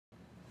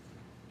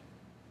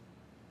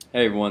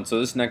Hey everyone, so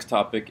this next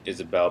topic is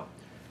about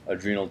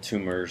adrenal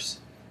tumors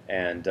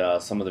and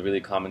some of the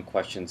really common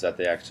questions that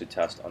they actually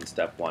test on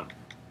step 1.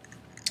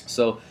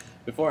 So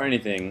before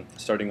anything,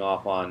 starting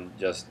off on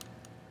just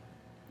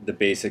the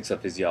basics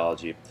of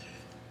physiology,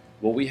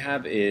 what we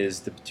have is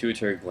the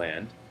pituitary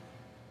gland,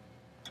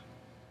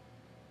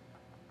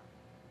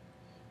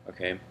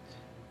 okay?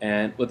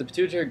 And what the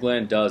pituitary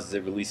gland does is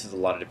it releases a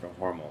lot of different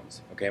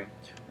hormones, okay?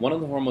 One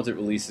of the hormones it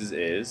releases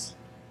is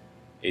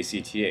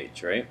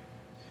ACTH, right?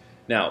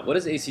 Now, what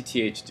does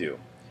ACTH do?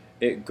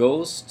 It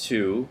goes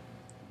to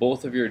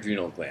both of your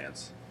adrenal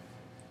glands,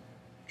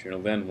 adrenal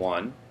gland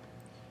 1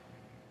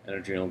 and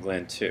adrenal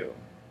gland 2.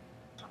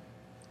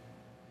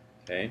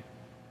 Okay.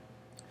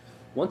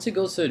 Once it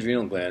goes to the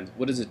adrenal gland,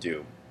 what does it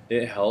do?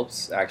 It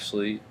helps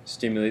actually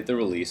stimulate the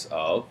release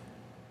of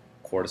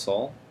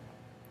cortisol,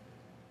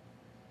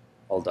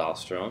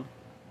 aldosterone,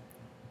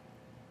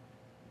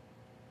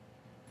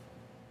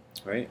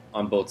 right,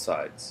 on both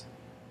sides.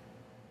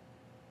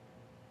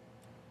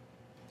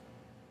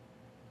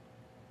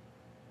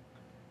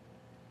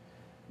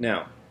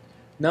 Now,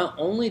 not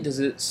only does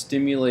it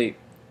stimulate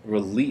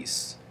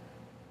release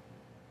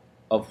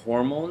of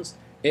hormones,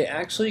 it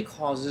actually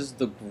causes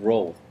the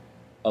growth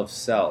of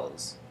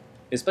cells,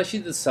 especially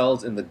the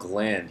cells in the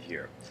gland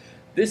here.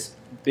 This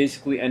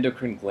basically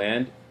endocrine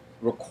gland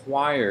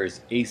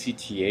requires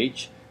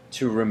ACTH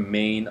to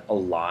remain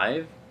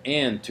alive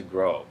and to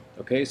grow.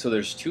 Okay, so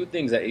there's two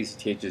things that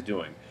ACTH is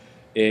doing.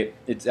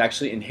 It's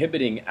actually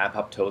inhibiting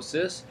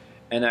apoptosis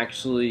and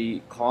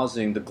actually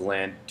causing the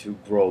gland to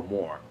grow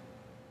more.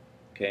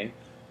 Okay,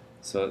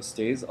 so it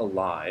stays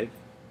alive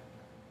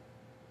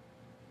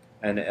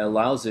and it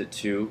allows it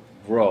to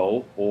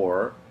grow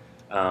or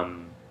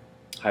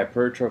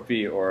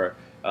hypertrophy or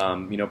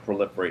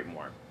proliferate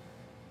more.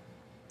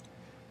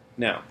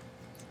 Now,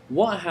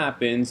 what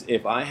happens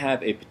if I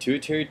have a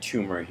pituitary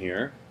tumor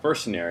here?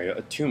 First scenario,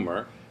 a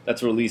tumor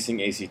that's releasing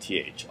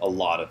ACTH, a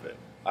lot of it.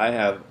 I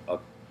have a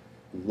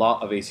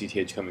lot of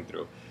ACTH coming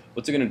through.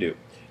 What's it going to do?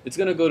 It's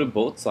going to go to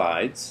both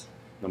sides,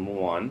 number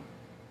one,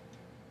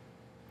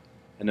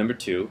 and number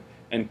two,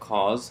 and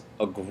cause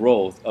a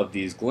growth of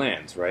these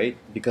glands, right?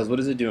 Because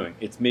what is it doing?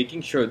 It's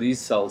making sure these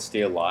cells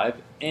stay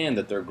alive and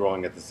that they're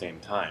growing at the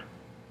same time.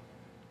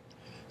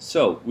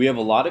 So we have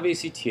a lot of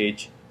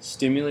ACTH,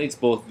 stimulates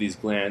both of these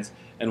glands,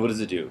 and what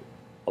does it do?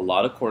 A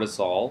lot of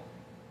cortisol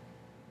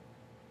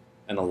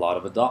and a lot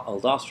of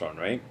aldosterone,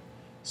 right?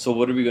 So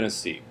what are we going to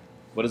see?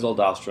 What does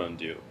aldosterone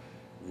do?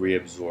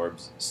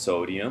 Reabsorbs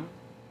sodium,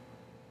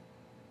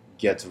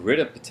 gets rid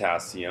of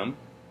potassium,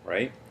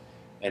 right?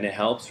 And it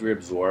helps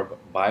reabsorb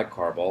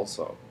bicarb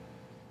also.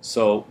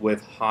 So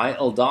with high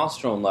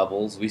aldosterone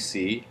levels, we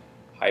see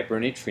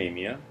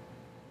hypernatremia,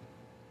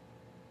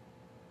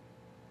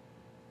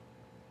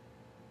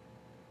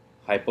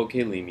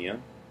 hypokalemia,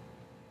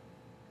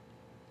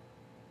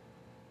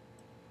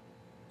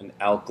 and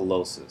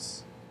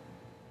alkalosis.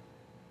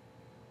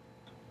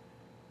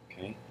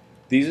 Okay?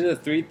 These are the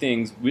three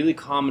things, really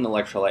common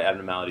electrolyte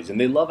abnormalities,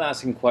 and they love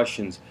asking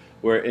questions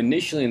where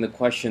initially in the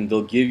question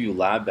they'll give you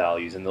lab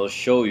values and they'll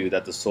show you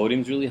that the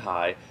sodium's really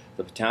high,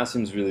 the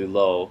potassium's really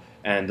low,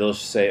 and they'll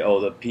say,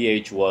 oh, the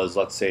pH was,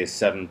 let's say,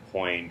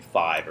 7.5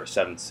 or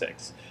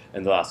 7.6,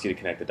 and they'll ask you to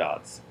connect the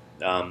dots.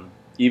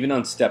 Even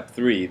on step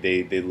 3,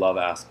 they love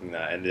asking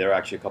that, and there are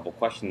actually a couple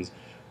questions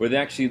where they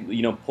actually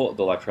put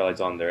the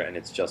electrolytes on there, and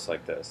it's just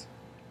like this.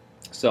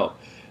 So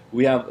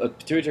we have a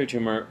pituitary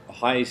tumor,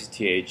 high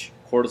ACTH,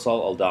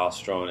 cortisol,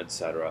 aldosterone,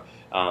 etc.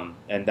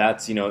 And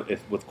that's,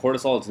 if with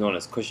cortisol it's known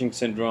as Cushing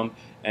syndrome,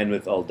 and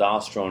with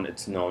aldosterone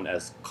it's known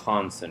as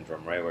Conn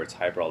syndrome, right, where it's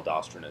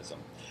hyperaldosteronism.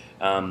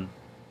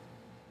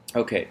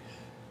 Okay.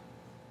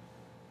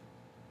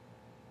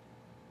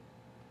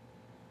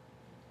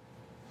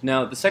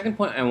 Now, the second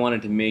point I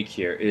wanted to make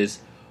here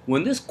is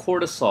when this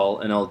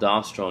cortisol and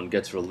aldosterone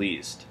gets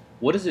released,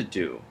 what does it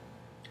do?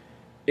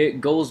 It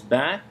goes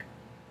back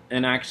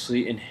and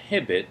actually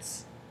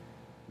inhibits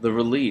the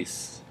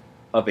release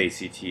of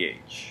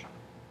ACTH.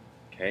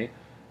 Okay?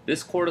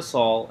 This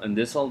cortisol and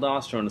this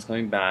aldosterone is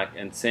coming back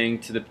and saying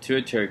to the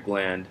pituitary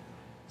gland,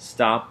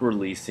 stop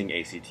releasing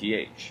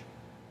ACTH.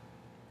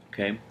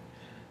 Okay?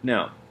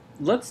 Now,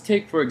 let's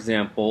take, for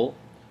example,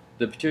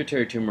 the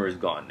pituitary tumor is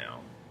gone now.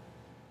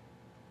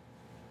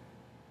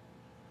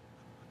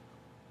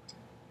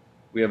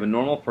 We have a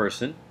normal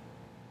person.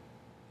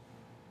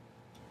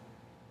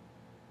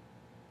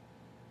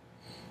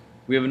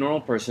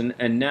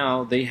 And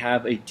now they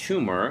have a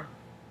tumor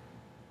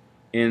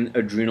in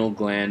adrenal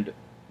gland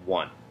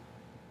 1,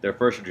 their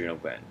first adrenal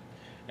gland.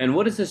 And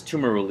what is this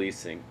tumor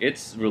releasing?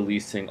 It's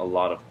releasing a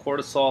lot of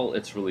cortisol,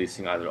 it's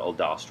releasing either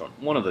aldosterone,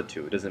 one of the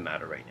two, it doesn't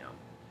matter right now.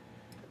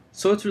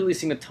 So it's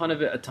releasing a ton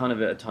of it, a ton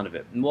of it, a ton of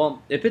it.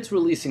 Well, if it's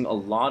releasing a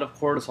lot of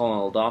cortisol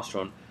and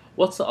aldosterone,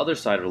 what's the other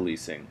side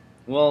releasing?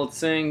 Well, it's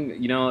saying,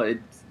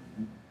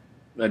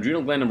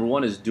 adrenal gland number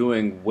 1 is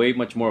doing way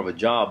much more of a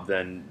job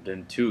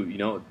than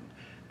 2,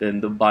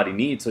 than the body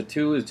needs. So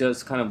 2 is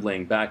just kind of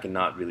laying back and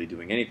not really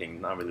doing anything,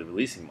 not really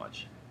releasing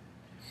much.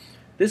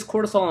 This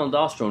cortisol and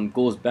aldosterone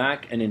goes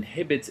back and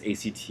inhibits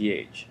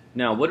ACTH.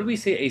 Now, what do we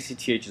say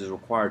ACTH is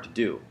required to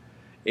do?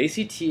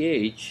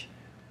 ACTH,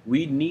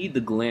 we need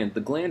the gland. The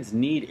glands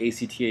need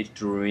ACTH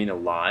to remain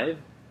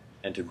alive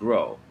and to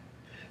grow.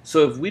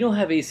 So if we don't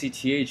have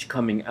ACTH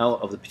coming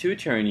out of the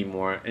pituitary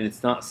anymore and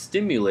it's not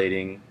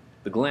stimulating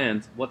the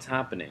glands, what's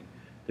happening?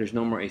 There's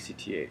no more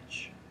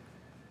ACTH.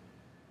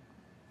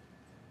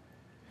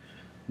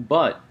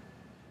 But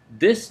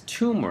this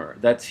tumor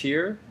that's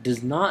here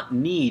does not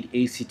need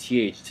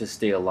ACTH to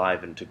stay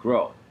alive and to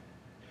grow.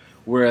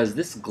 Whereas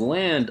this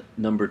gland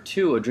number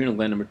 2, adrenal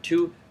gland number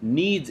 2,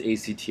 needs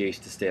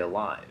ACTH to stay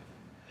alive.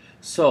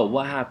 So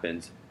what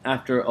happens?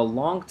 After a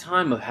long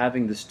time of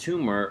having this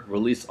tumor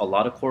release a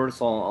lot of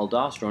cortisol and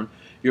aldosterone,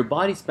 your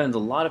body spends a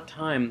lot of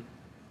time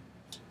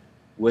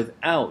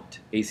without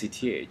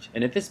ACTH.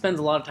 And if it spends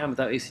a lot of time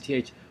without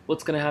ACTH,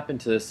 what's going to happen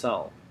to this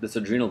cell, this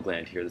adrenal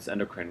gland here, this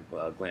endocrine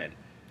gland?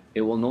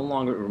 It will no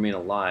longer remain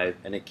alive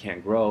and it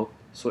can't grow,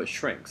 so it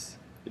shrinks.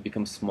 It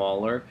becomes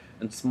smaller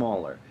and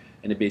smaller,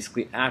 and it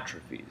basically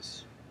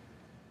atrophies.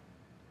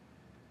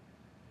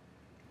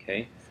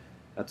 Okay,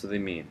 that's what they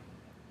mean.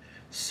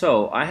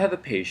 So I have a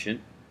patient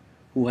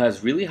who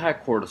has really high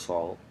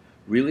cortisol,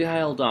 really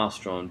high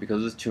aldosterone because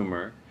of this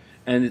tumor,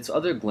 and its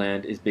other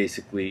gland is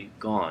basically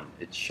gone.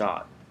 It's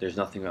shot. There's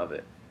nothing of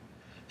it.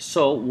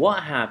 So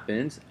what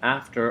happens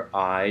after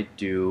I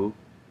do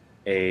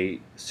a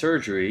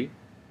surgery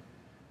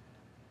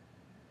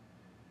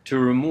to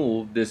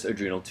remove this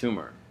adrenal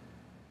tumor?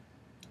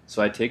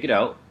 So I take it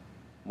out.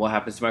 What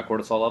happens to my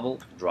cortisol level?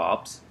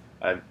 Drops.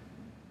 I've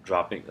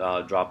dropped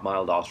my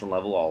aldosterone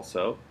level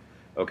also.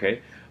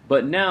 Okay,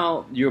 but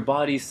now your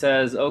body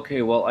says,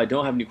 okay, well, I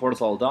don't have any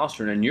cortisol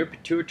aldosterone, and your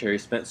pituitary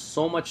spent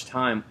so much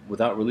time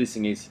without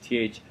releasing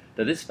ACTH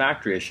that this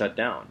factory is shut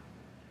down.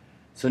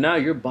 So now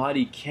your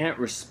body can't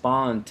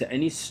respond to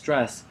any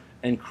stress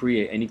and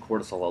create any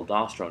cortisol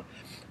aldosterone.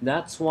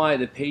 That's why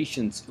the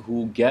patients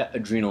who get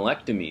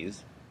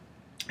adrenalectomies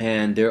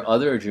and their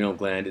other adrenal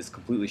gland is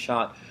completely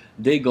shot,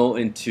 they go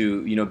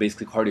into,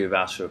 basically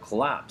cardiovascular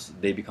collapse.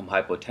 They become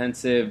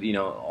hypotensive,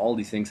 all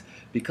these things,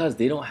 because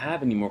they don't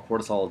have any more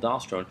cortisol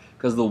aldosterone,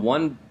 because the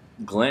one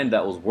gland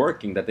that was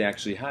working that they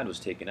actually had was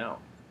taken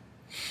out.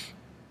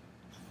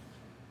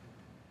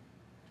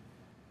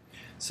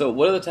 So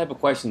what are the type of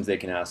questions they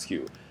can ask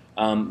you?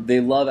 They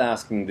love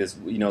asking this,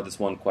 this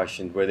one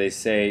question where they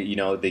say,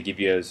 they give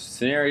you a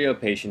scenario,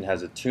 patient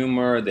has a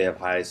tumor, they have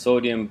high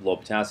sodium, low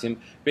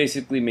potassium,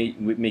 basically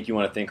make you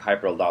want to think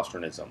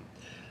hyperaldosteronism.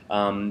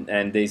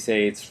 And they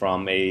say it's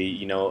from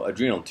a,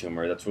 adrenal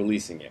tumor that's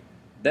releasing it.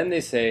 Then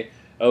they say,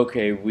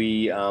 okay,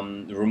 we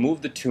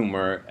remove the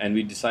tumor and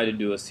we decide to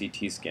do a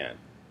CT scan.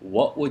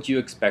 What would you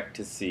expect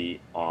to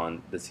see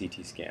on the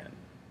CT scan?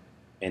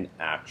 An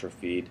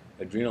atrophied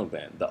adrenal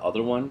gland. The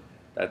other one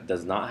that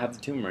does not have the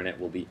tumor in it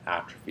will be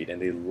atrophied,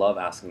 and they love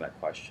asking that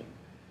question.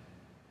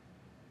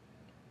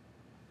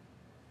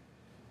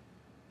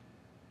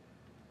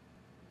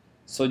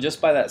 So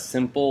just by that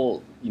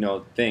simple,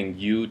 thing,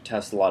 you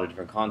test a lot of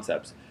different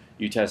concepts.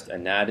 You test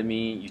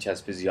anatomy, you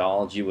test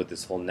physiology with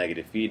this whole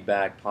negative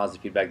feedback,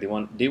 positive feedback.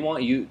 They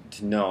want you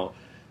to know,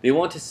 they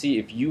want to see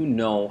if you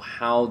know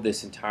how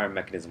this entire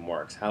mechanism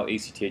works, how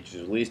ACTH is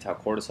released, how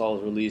cortisol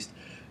is released,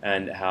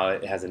 and how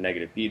it has a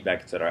negative feedback,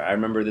 etc. I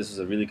remember this was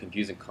a really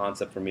confusing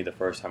concept for me the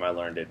first time I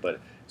learned it, but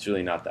it's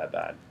really not that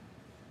bad.